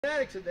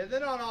Genetics,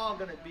 they're not all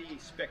going to be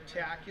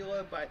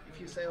spectacular, but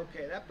if you say,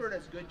 okay, that bird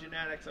has good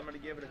genetics, I'm going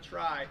to give it a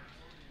try,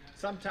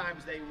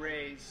 sometimes they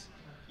raise,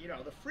 you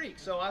know, the freak.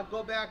 So I'll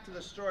go back to the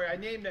story. I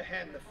named a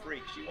hen the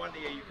Freak. She won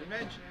the AU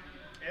convention.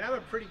 And I'm a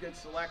pretty good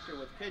selector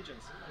with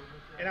pigeons.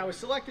 And I was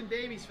selecting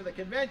babies for the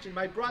convention.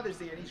 My brother's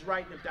there, and he's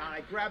writing them down.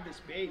 I grabbed this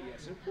baby. I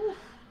said, whew.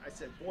 I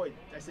said, boy,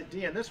 I said,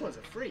 Dan, this one's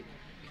a freak.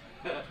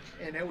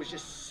 And it was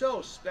just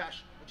so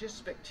special, just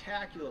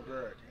spectacular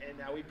bird. And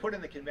we put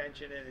in the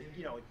convention, and it,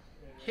 you know,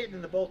 hit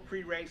in the both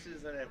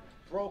pre-races, and it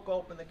broke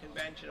open the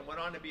convention and went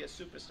on to be a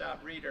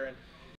superstar breeder. And